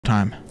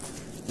time.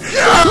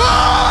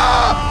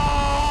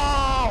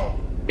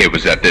 It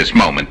was at this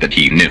moment that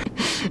he knew.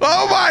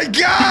 Oh my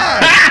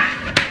God!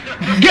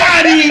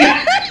 Got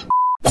him!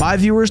 My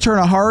viewers turn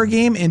a horror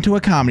game into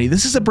a comedy.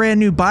 This is a brand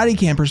new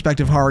Bodycam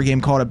perspective horror game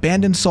called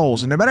Abandoned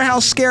Souls, and no matter how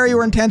scary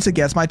or intense it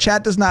gets, my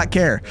chat does not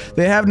care.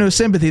 They have no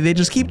sympathy, they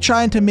just keep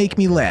trying to make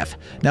me laugh.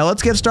 Now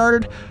let's get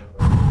started.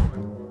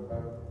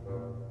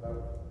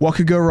 What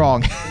could go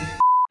wrong?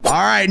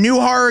 Alright, new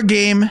horror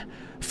game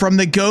from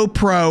the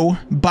GoPro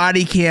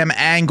Bodycam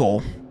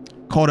angle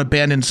called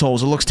Abandoned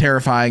Souls. It looks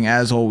terrifying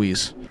as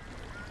always.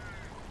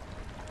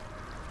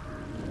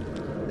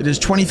 It is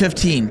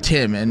 2015.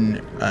 Tim, and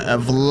a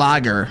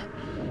vlogger,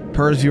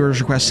 per his viewers'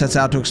 request, sets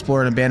out to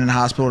explore an abandoned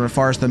hospital in a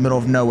forest in the middle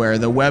of nowhere.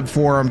 The web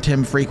forum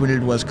Tim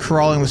frequented was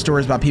crawling with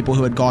stories about people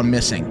who had gone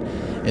missing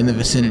in the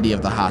vicinity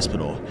of the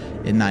hospital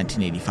in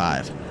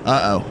 1985.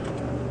 Uh-oh.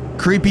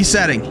 Creepy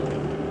setting.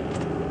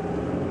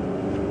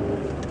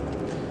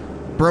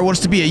 Bro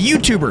wants to be a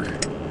YouTuber.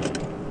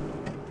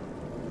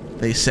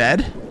 They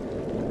said?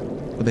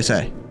 What'd they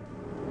say?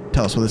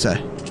 Tell us what they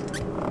say.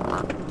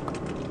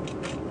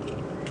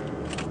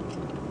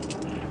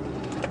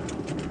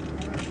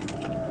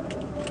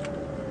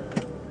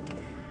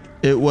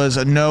 It was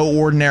a no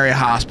ordinary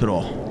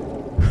hospital.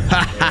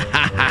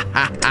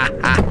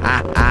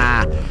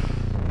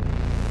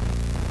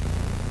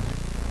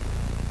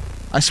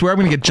 I swear I'm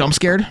gonna get jump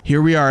scared.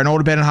 Here we are, an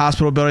old abandoned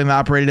hospital building that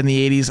operated in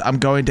the 80s. I'm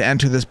going to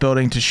enter this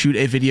building to shoot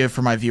a video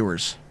for my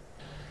viewers.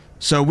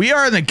 So we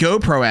are in the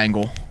GoPro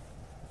angle.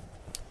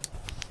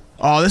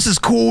 Oh, this is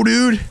cool,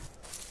 dude.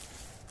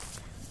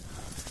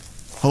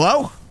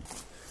 Hello?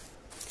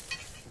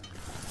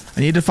 I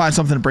need to find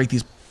something to break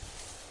these.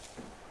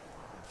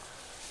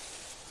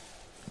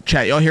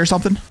 Chat, y'all hear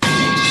something?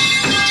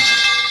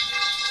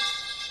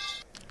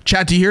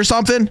 Chat, do you hear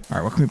something? All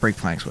right, what can we break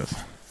planks with?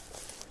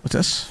 What's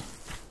this?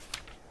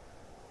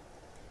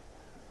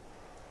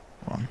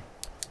 Hold on.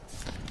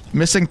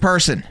 Missing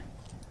person.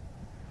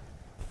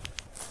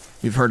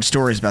 We've heard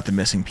stories about the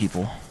missing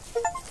people.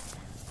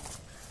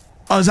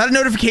 Oh, is that a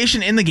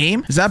notification in the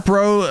game? Is that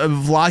bro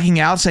vlogging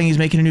out saying he's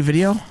making a new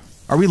video?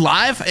 Are we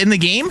live in the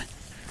game?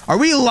 Are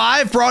we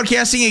live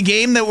broadcasting a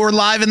game that we're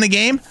live in the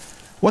game?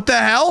 What the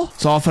hell?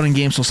 It's all fun and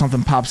games till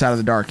something pops out of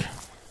the dark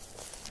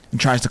and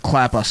tries to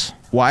clap us.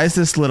 Why is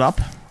this lit up?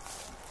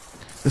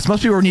 This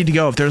must be where we need to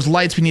go. If there's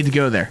lights, we need to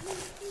go there.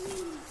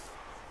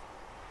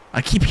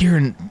 I keep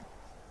hearing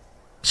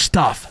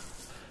stuff.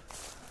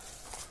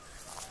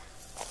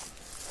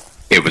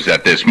 It was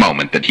at this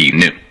moment that he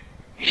knew.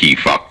 He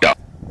fucked up.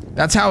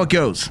 That's how it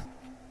goes.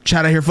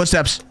 Chat, I hear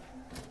footsteps.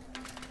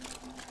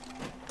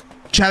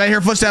 Chat, I hear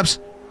footsteps.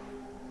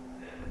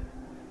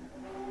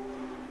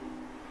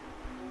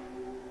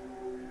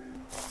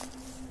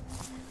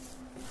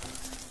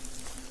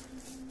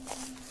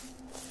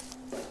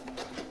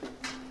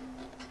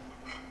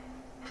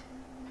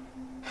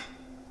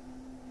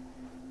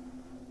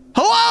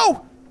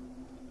 Hello?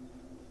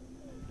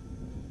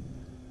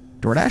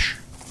 DoorDash?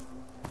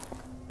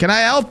 Can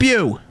I help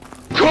you?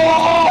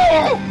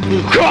 Call!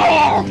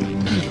 Call!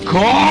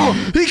 Call!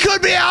 He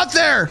could be out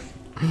there!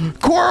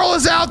 Coral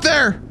is out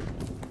there!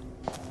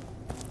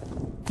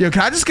 Yo,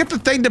 can I just get the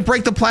thing to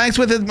break the planks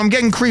with it? I'm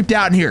getting creeped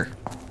out in here.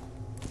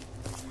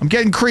 I'm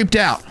getting creeped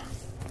out.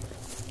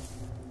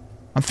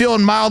 I'm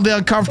feeling mildly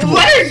uncomfortable.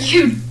 What are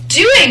you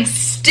doing,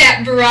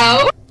 step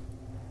bro?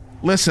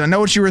 Listen, I know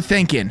what you were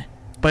thinking,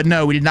 but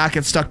no, we did not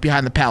get stuck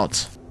behind the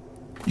pallets.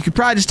 You could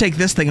probably just take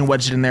this thing and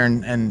wedge it in there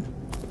and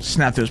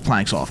snap those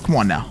planks off. Come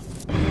on now.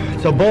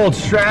 It's a bold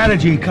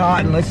strategy,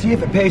 Cotton. Let's see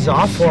if it pays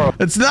off for him.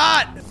 It's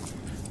not!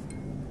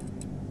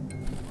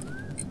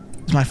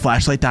 Is my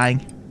flashlight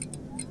dying?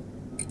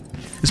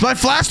 Is my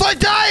flashlight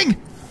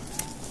dying?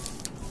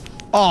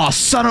 Oh,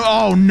 son of...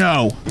 Oh,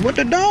 no. What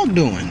the dog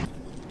doing?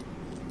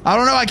 I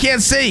don't know. I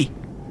can't see.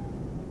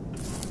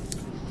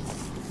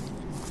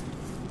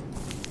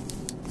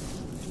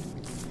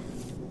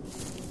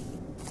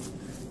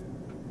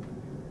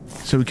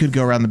 So we could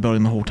go around the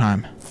building the whole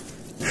time.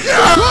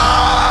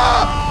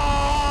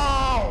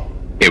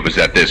 It was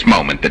at this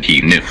moment that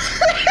he knew.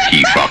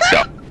 He fucked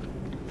up.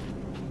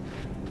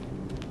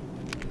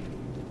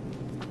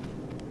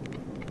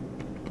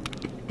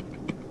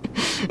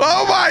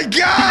 Oh my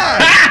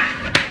God!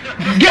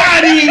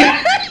 Got him!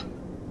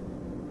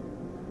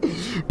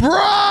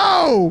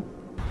 Bro!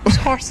 Whose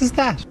horse is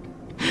that?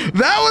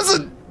 That was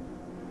a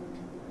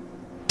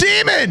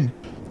demon!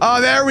 Oh,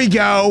 there we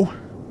go.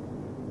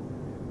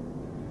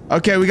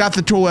 Okay, we got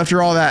the tool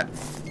after all that.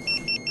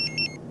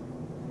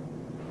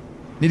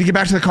 Need to get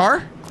back to the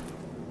car?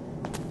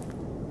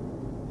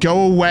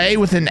 Go away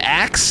with an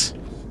axe?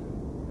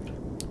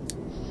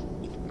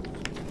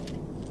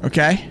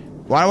 Okay.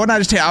 Why wouldn't I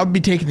just take... I would be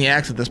taking the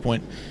axe at this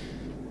point.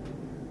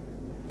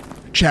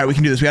 Chat, we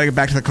can do this. We gotta get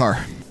back to the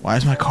car. Why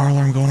is my car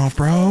alarm going off,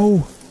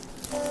 bro?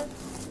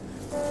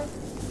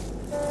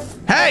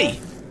 Hey!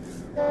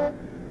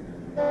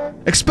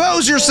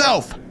 Expose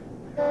yourself!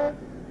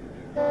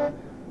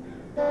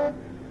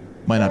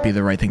 Might not be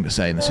the right thing to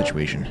say in the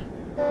situation.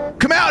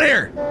 Come out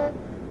here!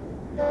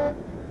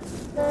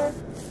 Get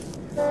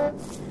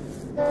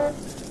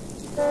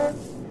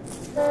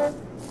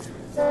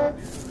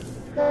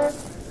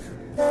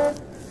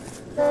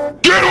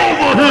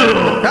over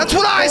here! That's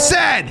what I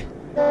said!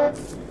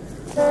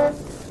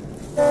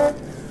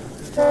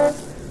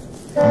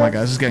 Oh my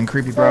god, this is getting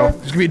creepy, bro.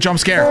 There's gonna be a jump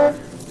scare.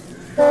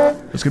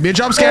 There's gonna be a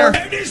jump scare.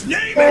 And his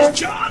name is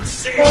John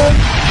C.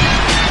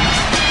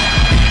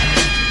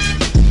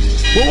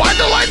 Well, why'd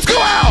the lights go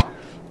out?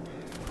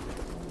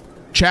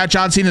 Chat,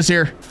 John Cena's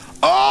here.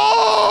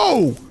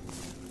 Oh!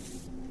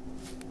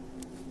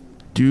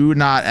 Do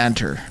not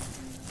enter.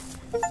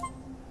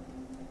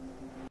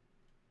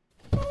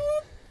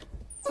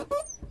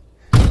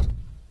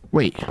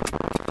 Wait.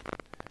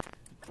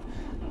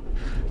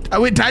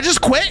 Wait, did I just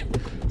quit?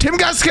 Tim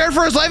got scared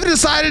for his life and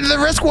decided the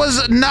risk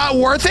was not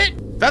worth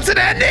it? That's an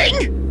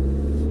ending?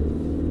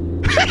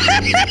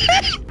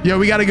 Yo,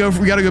 we gotta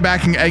go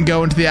back and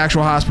go into the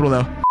actual hospital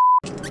though.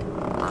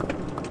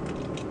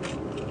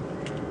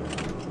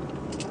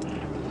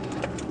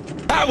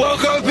 I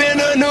woke up in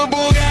a new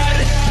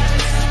Bugatti.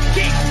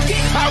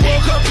 I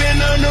woke up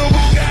in a new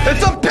Bugatti.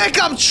 It's a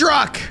pickup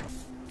truck!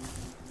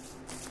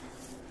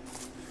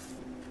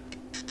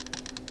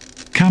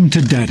 Come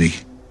to daddy.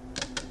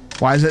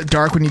 Why is it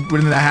dark when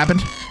that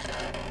happened?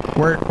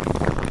 Where?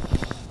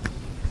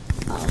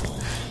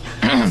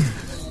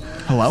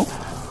 Hello?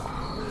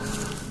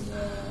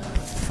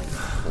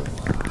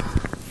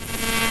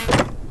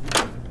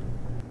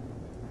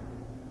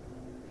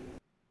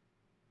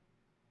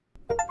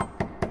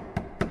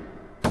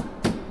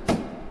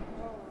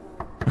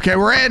 Okay,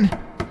 we're in.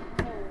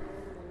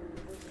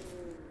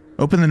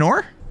 Open the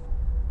door?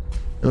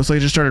 It looks like it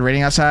just started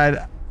raining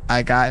outside.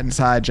 I got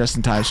inside just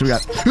in time, so we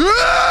got.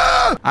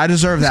 Ah! I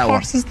deserve that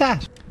one. What is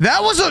that?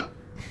 That was a.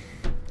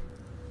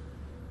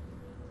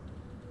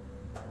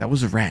 That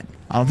was a rat.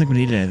 I don't think we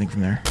needed anything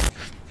from there.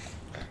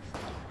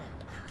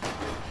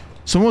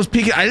 Someone was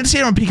peeking. I didn't see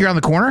anyone peeking around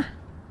the corner.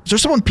 Is there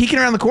someone peeking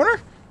around the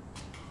corner?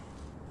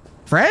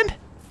 Friend?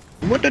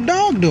 What the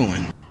dog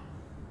doing?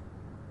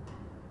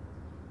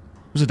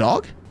 Was it a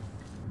dog?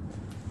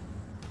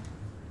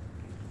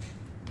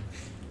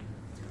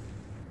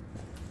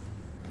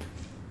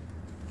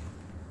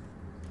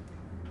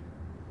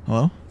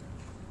 Hello?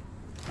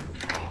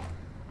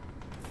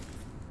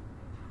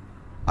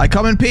 I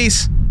come in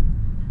peace.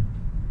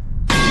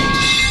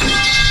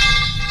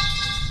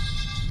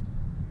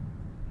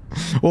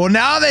 Well,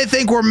 now they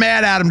think we're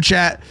mad at him,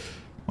 chat.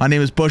 My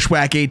name is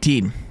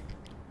Bushwhack18.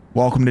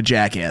 Welcome to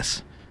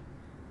Jackass.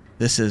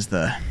 This is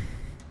the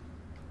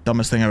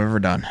dumbest thing I've ever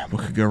done.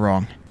 What could go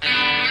wrong?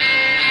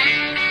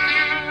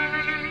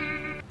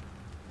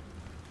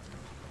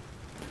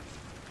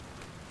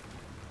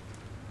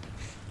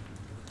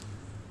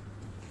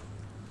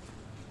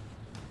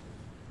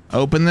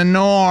 Open the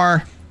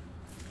door.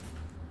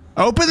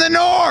 Open the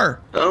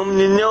door. Open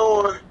the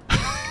door.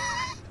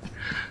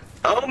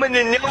 Open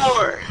the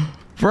door.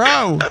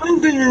 Bro.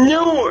 Open the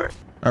door.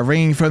 A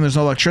ringing phone, there's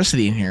no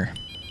electricity in here.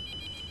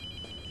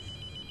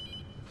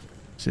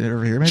 Is it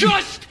over here, maybe?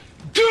 Just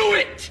do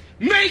it!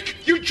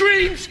 Make your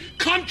dreams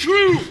come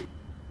true!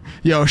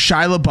 Yo,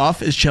 Shia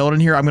LaBeouf is chilling in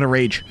here. I'm gonna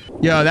rage.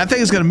 Yo, that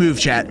thing is gonna move,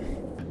 chat.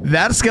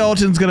 That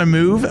skeleton's gonna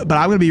move, but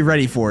I'm gonna be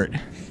ready for it.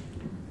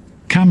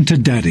 Come to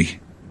daddy.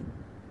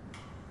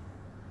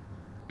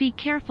 Be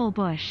careful,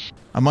 Bush.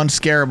 I'm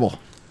unscarable.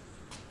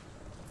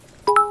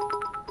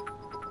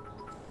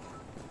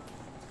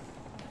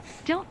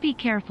 Don't be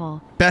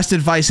careful. Best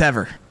advice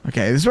ever.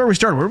 Okay, this is where we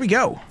started. Where do we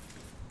go?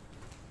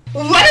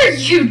 What are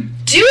you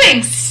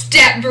doing,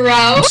 step bro?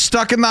 I'm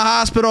stuck in the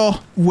hospital.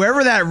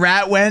 Wherever that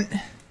rat went,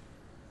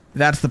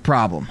 that's the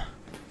problem.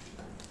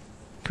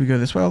 Can we go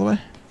this way all the way?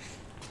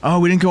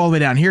 Oh, we didn't go all the way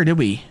down here, did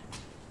we?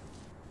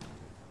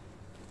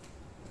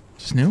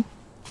 Is this new?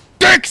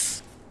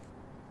 Dicks!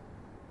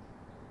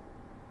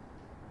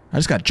 I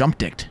just got jump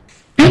dicked.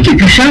 Thank you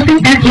for shopping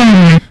at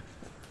Walmart.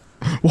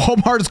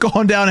 Walmart's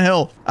going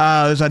downhill.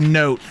 There's a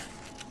note.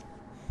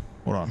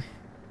 Hold on.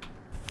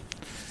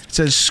 It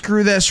says,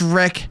 screw this,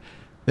 Rick.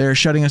 They're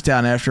shutting us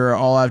down after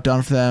all I've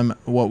done for them.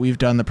 What we've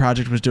done, the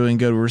project was doing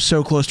good. We're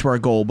so close to our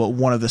goal, but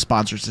one of the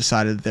sponsors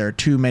decided there are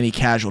too many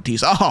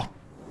casualties. Oh,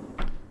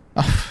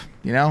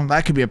 you know,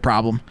 that could be a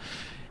problem.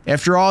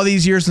 After all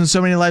these years and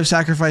so many lives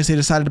sacrificed, they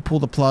decided to pull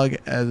the plug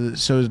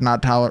so as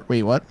not to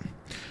wait, what?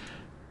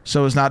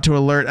 So as not to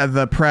alert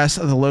the press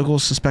of the local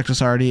suspect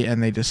us already,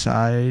 and they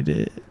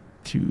decided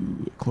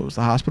to close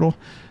the hospital.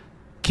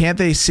 Can't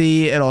they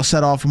see it'll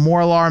set off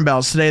more alarm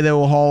bells? Today they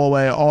will haul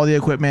away all the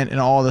equipment and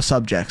all the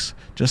subjects.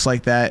 Just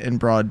like that in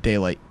broad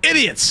daylight.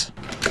 Idiots!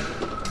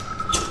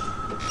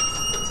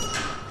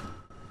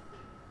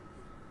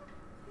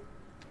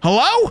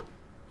 Hello?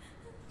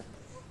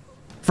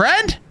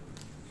 Friend?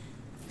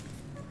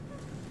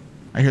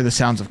 I hear the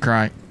sounds of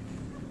crying.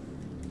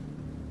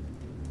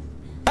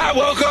 I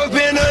woke up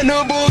in a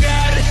new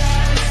Bugatti.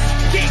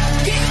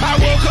 I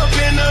woke up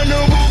in a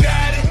new Bugatti.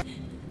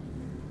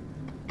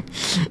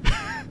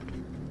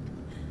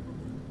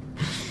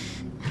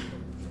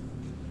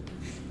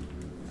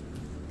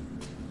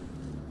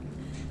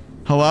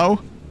 Hello?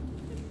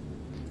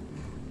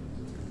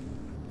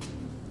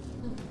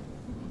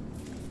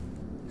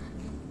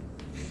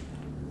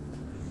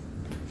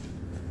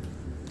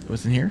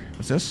 What's in here?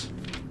 What's this?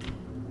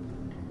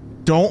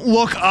 Don't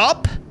look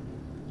up?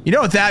 You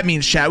know what that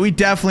means, chat. We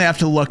definitely have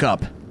to look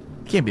up.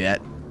 Can't be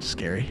that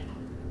scary.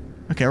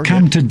 Okay, we're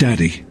Come good. to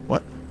daddy.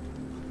 What?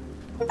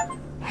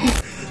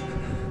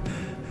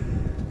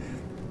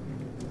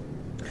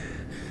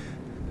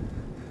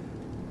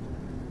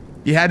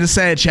 You had to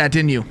say it, chat,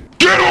 didn't you?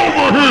 Get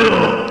over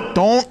here!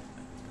 Don't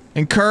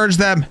encourage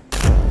them.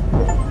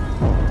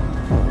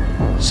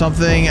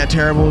 Something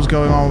terrible is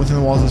going on within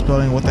the walls of this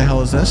building. What the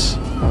hell is this?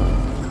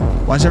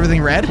 Why is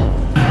everything red?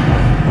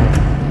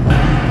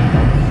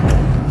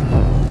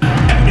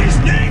 And his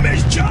name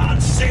is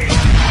John C.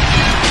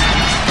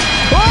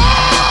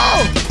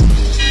 Oh!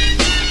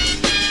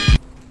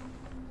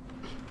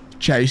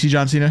 Chat, you see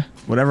John Cena?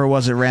 Whatever it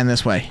was, it ran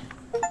this way.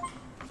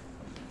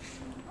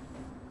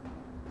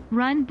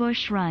 Run,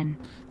 Bush, run.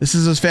 This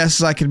is as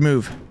fast as I could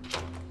move.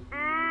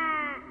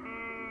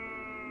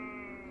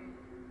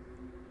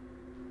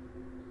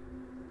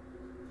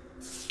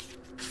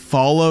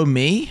 Follow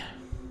me?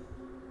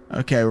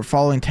 Okay, we're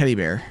following Teddy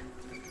Bear.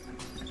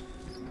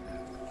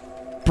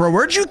 Bro,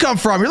 where'd you come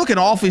from? You're looking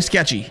awfully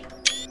sketchy.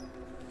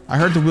 I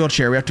heard the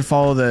wheelchair. We have to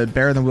follow the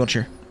bear in the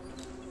wheelchair.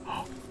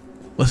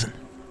 Listen.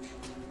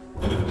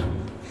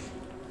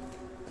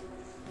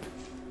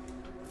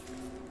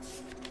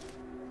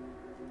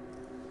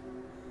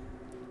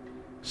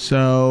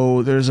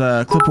 So, there's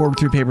a clipboard with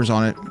 3 papers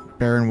on it.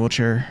 Bear in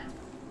wheelchair.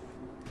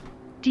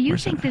 Do you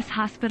Where's think that? this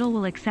hospital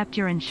will accept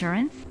your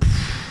insurance?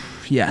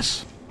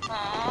 Yes.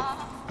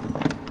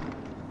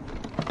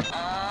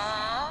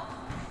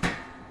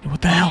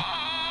 What the hell?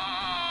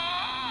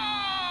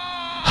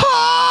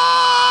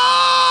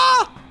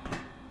 Ah!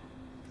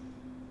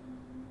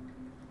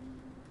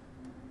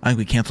 I think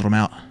we canceled them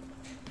out.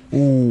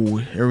 Ooh,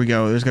 here we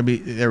go. There's gonna be.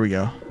 There we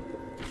go.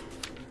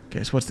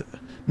 Okay, so what's the.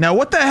 Now,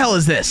 what the hell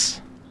is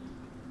this?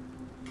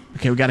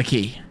 Okay, we got a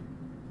key.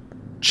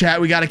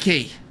 Chat, we got a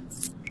key.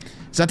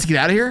 Is that to get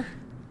out of here?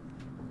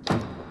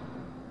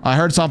 I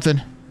heard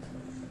something.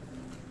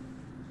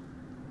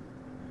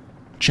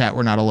 Chat,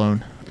 we're not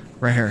alone.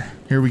 Right here.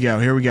 Here we go.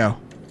 Here we go.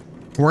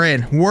 We're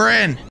in. We're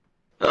in.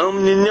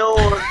 Open the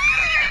door.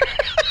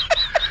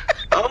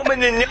 Open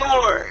the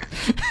door.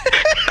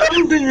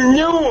 Open the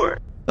door.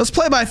 Let's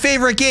play my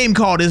favorite game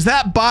called Is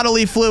That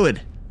Bodily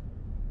Fluid?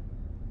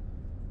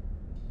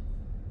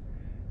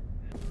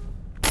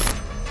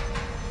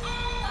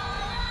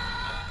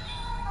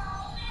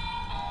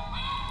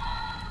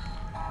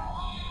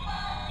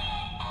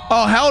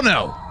 Oh, hell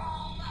no.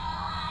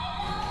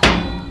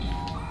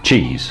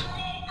 Cheese.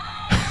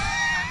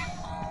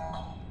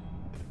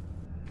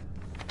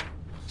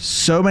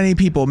 So many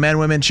people, men,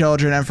 women,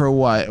 children, and for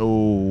what? Oh,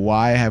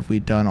 why have we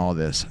done all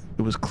this?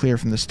 It was clear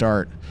from the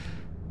start.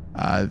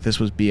 This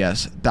was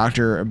BS.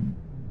 Dr.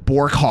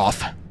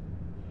 Borkhoff.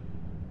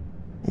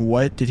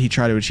 What did he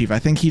try to achieve? I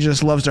think he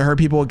just loves to hurt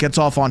people, gets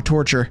off on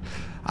torture.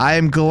 I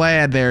am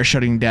glad they're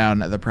shutting down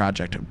the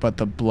project, but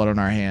the blood on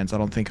our hands, I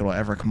don't think it'll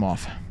ever come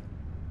off.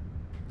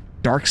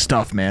 Dark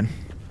stuff, man.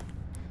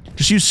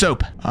 Just use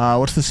soap.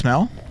 What's the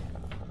smell?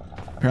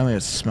 Apparently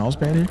it smells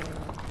bad here.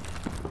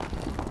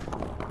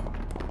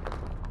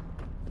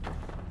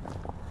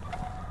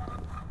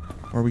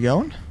 Where are we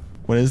going?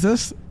 What is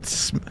this?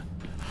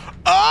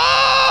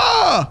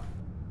 Oh!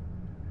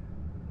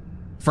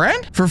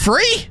 Friend? For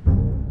free?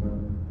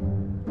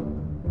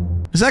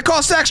 Does that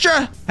cost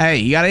extra? Hey,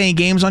 you got any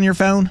games on your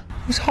phone?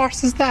 Whose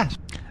horse is that?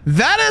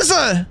 That is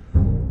a...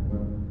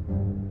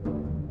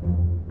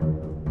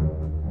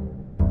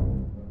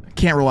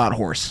 Can't rule out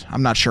horse.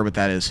 I'm not sure what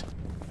that is.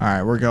 All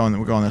right, we're going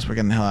this. We're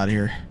getting the hell out of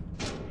here.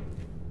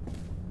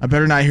 I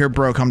better not hear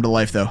bro come to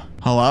life though.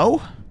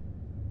 Hello?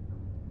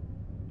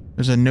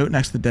 There's a note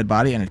next to the dead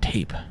body and a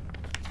tape.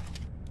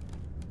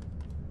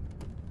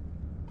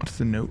 What's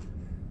the note?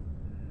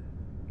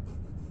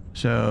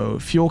 So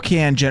fuel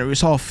can we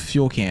saw a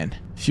fuel can.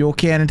 Fuel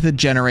can into the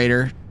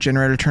generator.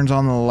 Generator turns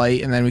on the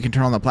light and then we can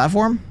turn on the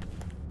platform.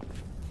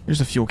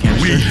 Here's a fuel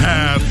canister. We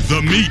have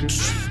the meat.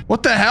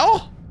 What the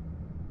hell?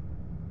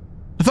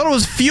 I thought it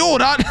was fuel,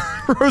 not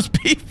roast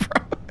beef,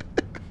 bro.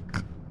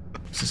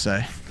 What's to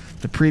say?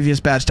 The previous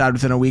batch died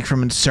within a week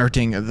from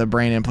inserting the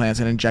brain implants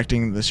and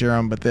injecting the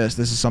serum, but this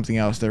is something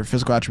else. Their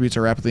physical attributes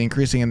are rapidly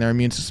increasing and their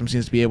immune system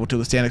seems to be able to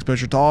withstand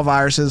exposure to all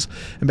viruses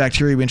and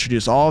bacteria we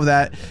introduced. All of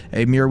that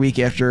a mere week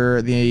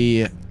after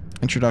the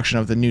introduction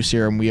of the new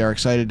serum. We are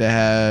excited to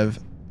have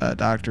a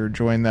doctor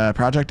join the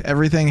project.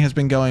 Everything has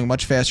been going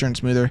much faster and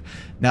smoother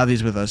now that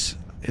he's with us.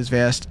 His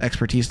vast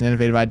expertise and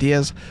innovative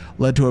ideas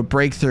led to a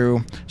breakthrough.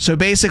 So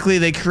basically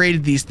they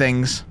created these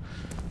things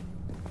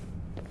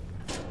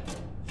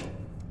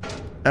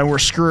and we're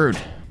screwed.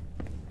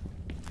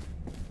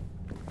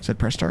 Said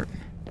press start.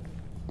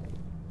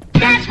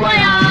 That's why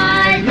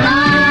I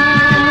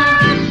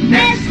love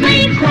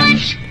Nestle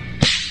Crunch.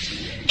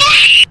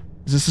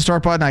 Is this the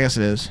start button? I guess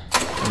it is.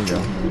 There we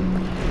go.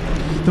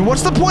 Then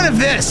what's the point of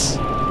this?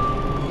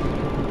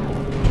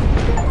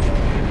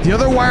 The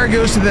other wire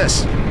goes to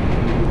this.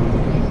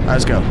 All right,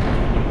 let's go.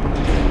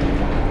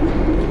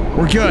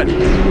 We're good.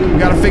 We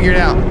gotta figure it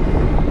out.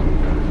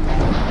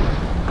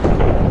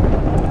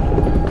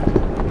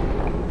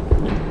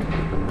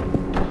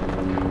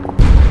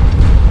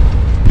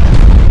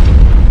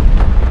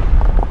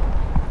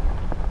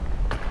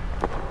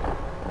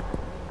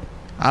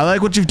 I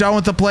like what you've done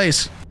with the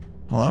place.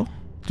 Hello?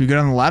 Do we get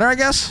on the ladder, I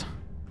guess?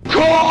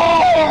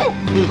 Call!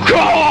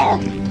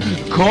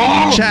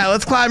 Chat,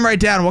 let's climb right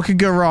down. What could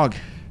go wrong?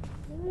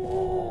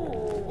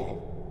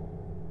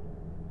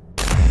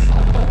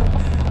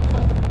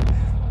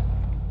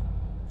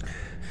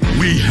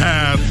 We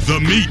have the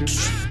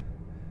meat.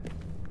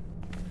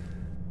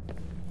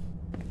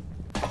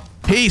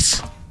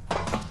 Peace.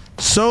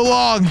 So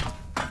long.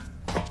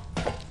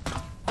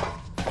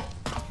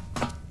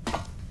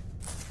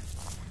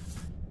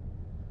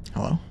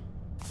 Hello?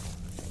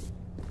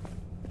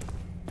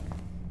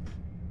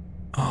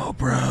 Oh,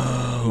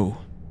 bro.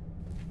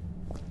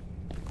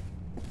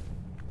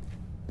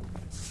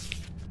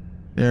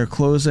 They're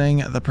closing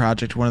the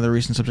project. One of the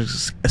recent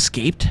subjects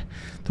escaped.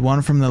 The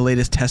one from the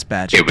latest test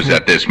batch. It was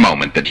at this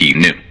moment that he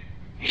knew.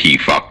 He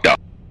fucked up.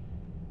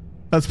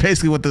 That's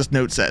basically what this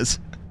note says.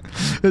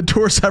 It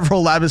tore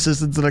several lab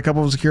assistants and a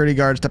couple of security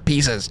guards to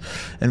pieces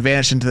and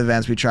vanished into the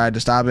vents. We tried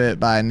to stop it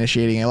by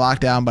initiating a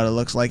lockdown, but it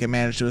looks like it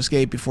managed to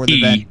escape before the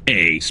vent.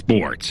 EA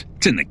Sports.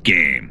 It's in the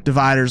game.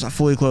 Dividers are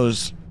fully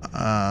closed.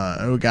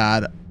 Oh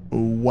god.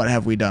 What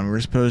have we done? We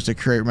were supposed to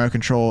create remote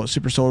control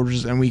super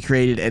soldiers, and we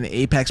created an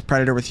apex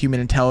predator with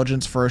human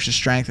intelligence, ferocious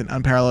strength, and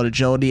unparalleled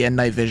agility and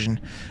night vision.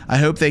 I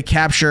hope they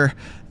capture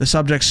the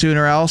subject soon,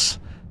 or else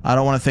I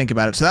don't want to think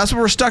about it. So that's what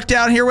we're stuck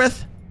down here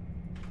with?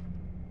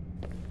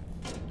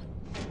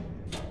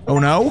 Oh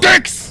no?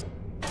 Dicks!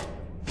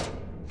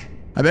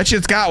 I bet you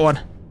it's got one.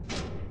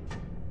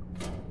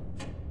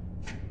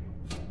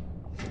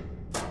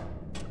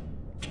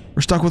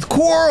 We're stuck with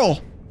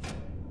coral!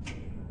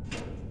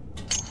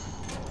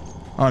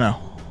 Oh no.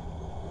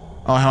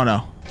 Oh hell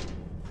no.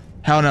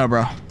 Hell no,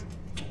 bro.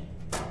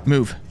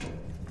 Move.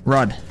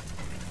 Run.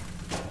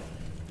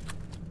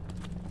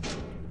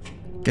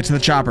 Get to the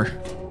chopper.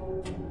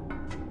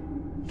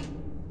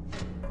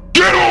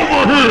 Get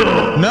over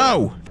here!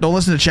 No! Don't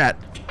listen to chat.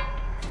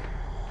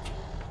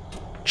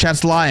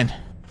 Chat's lying.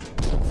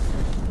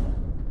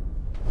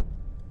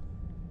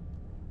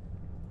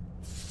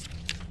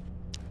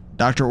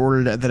 Doctor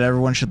ordered that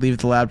everyone should leave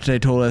the lab today.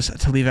 Told us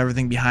to leave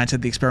everything behind.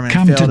 Said the experiment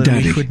Come failed to and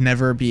we daddy. would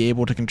never be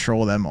able to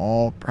control them.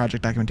 All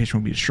project documentation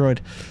will be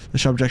destroyed. The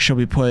subject shall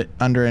be put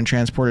under and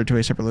transported to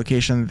a separate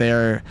location.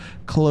 They're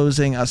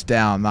closing us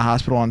down. The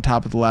hospital on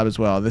top of the lab as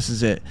well. This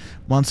is it.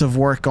 Months of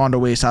work gone to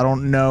waste. I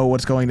don't know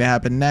what's going to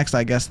happen next.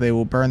 I guess they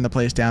will burn the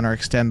place down or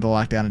extend the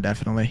lockdown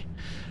indefinitely.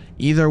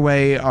 Either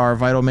way, our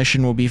vital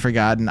mission will be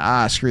forgotten.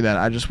 Ah, screw that.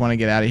 I just want to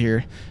get out of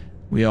here.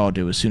 We all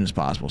do, as soon as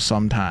possible.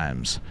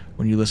 Sometimes,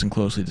 when you listen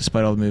closely,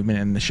 despite all the movement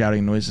and the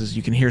shouting noises,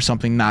 you can hear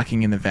something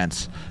knocking in the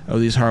vents. Oh,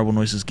 these horrible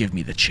noises give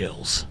me the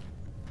chills.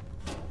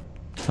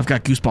 I've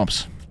got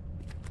goosebumps.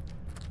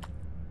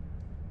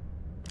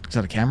 Is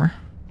that a camera?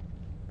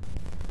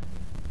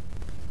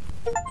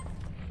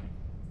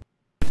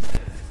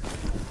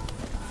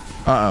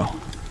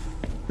 Uh-oh.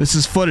 This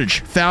is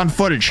footage. Found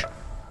footage.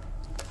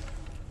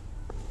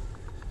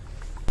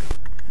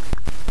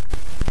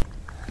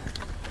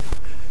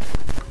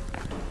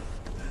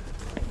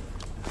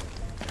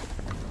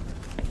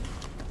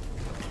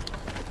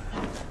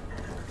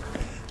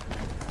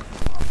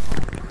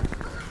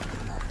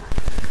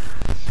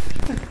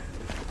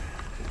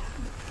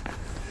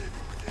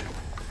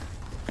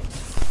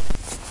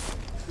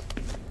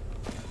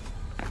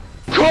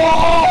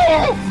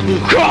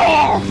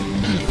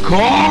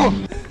 Call!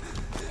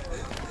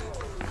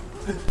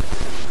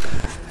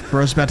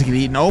 Bro's about to get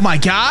eaten. Oh my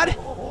god!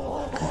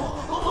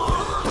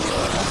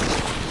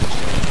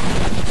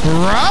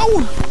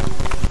 Bro?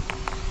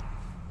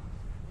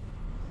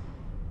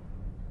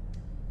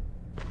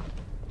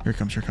 Here it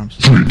comes, here it comes.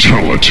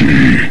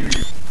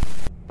 Fatality.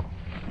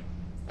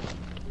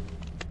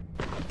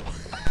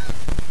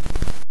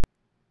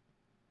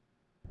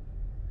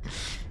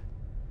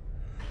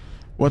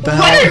 What the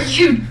hell? What are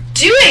you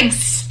doing,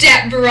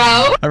 step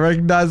bro? I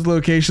recognize the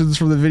locations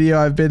from the video.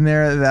 I've been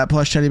there. That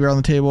plush teddy bear on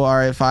the table.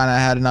 Alright, fine. I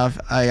had enough.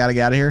 I gotta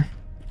get out of here.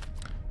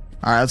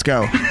 Alright, let's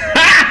go.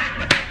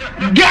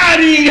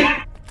 Got him!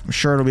 I'm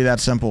sure it'll be that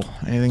simple.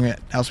 Anything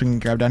else we can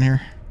grab down here?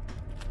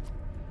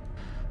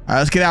 Alright,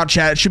 let's get out,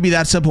 chat. It should be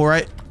that simple,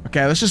 right?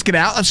 Okay, let's just get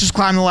out. Let's just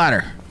climb the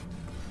ladder.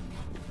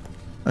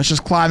 Let's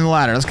just climb the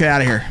ladder. Let's get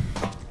out of here.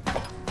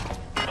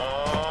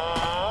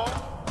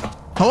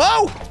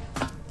 Hello?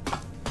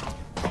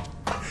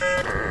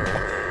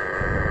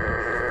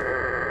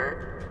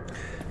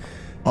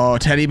 Oh,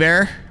 teddy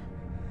bear.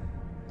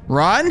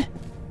 Run?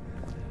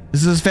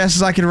 This is as fast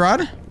as I can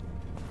run?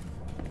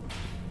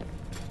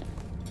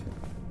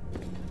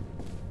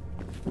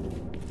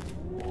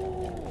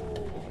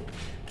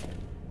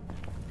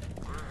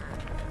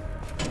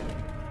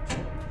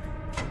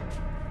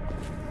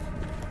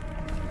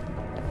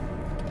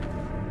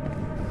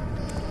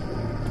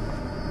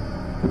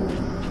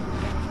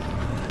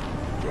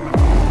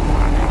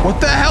 What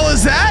the hell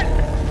is that?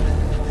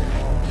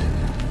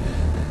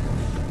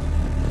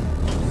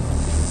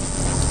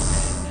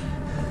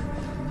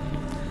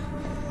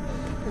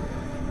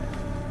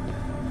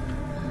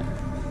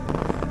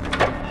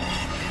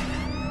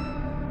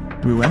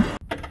 Do we win?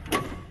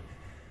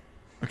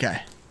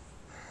 Okay.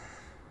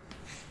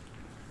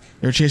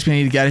 They were chasing me.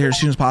 I need to get out of here as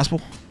soon as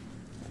possible.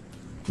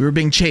 We were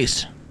being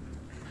chased.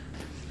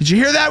 Did you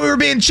hear that? We were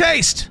being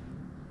chased!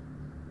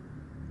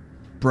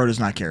 Bro does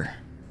not care.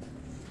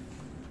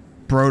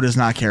 Bro does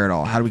not care at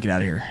all. How do we get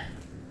out of here?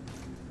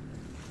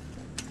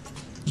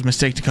 It was a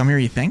mistake to come here,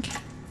 you think?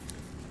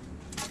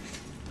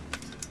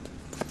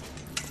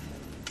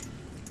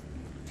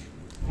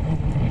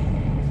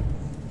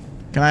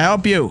 Can I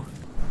help you?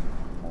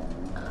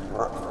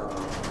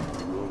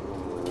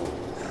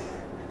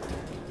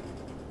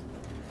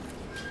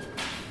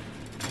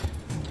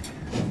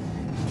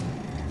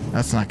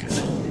 That's not good.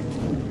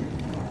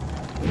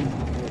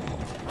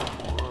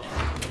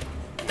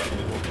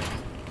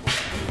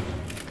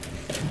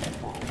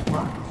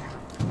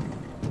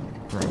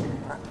 Bro,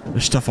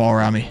 there's stuff all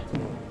around me.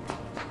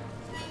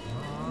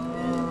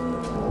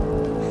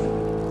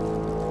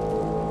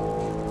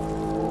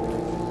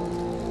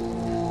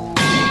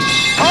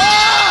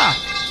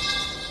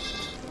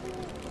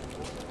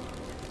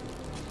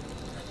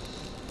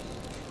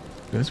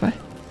 Go this way.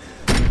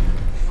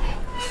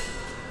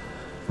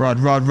 Rod.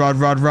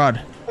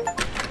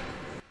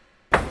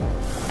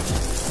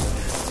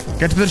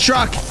 Get to the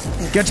truck.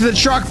 Get to the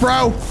truck,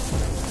 bro.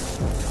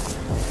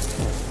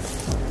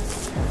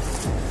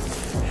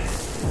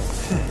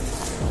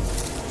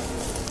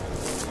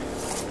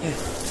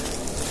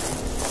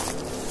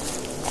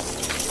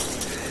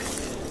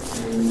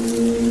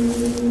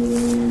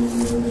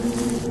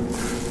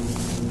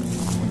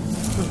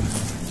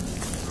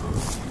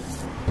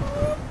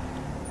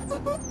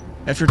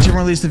 After Tim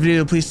released the video,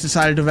 the police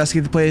decided to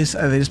investigate the place.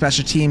 They dispatched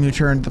a team who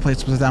turned the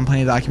place down.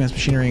 Plenty of documents,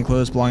 machinery, and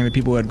clothes belonging to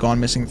people who had gone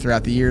missing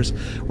throughout the years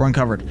were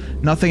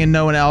uncovered. Nothing and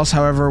no one else,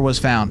 however, was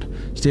found.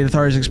 State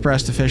authorities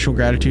expressed official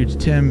gratitude to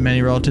Tim.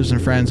 Many relatives and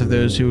friends of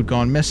those who had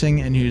gone missing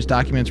and whose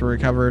documents were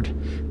recovered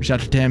reached out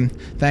to Tim,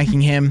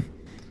 thanking him.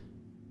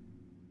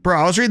 Bro,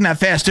 I was reading that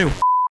fast, too.